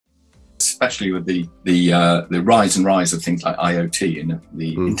especially with the rise of things like IoT and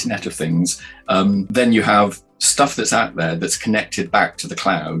the Internet of Things, then you have stuff that's out there that's connected back to the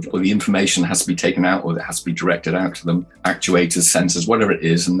cloud, or the information has to be taken out, or it has to be directed out to them, actuators, sensors, whatever it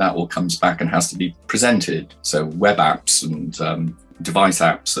is, and that all comes back and has to be presented. So web apps and device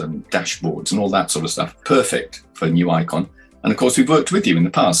apps and dashboards and all that sort of stuff. Perfect for Newicon. And of course, we've worked with you in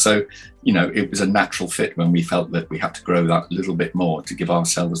the past. So, you know, it was a natural fit when we felt that we had to grow that a little bit more to give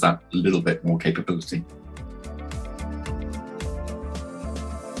ourselves that little bit more capability.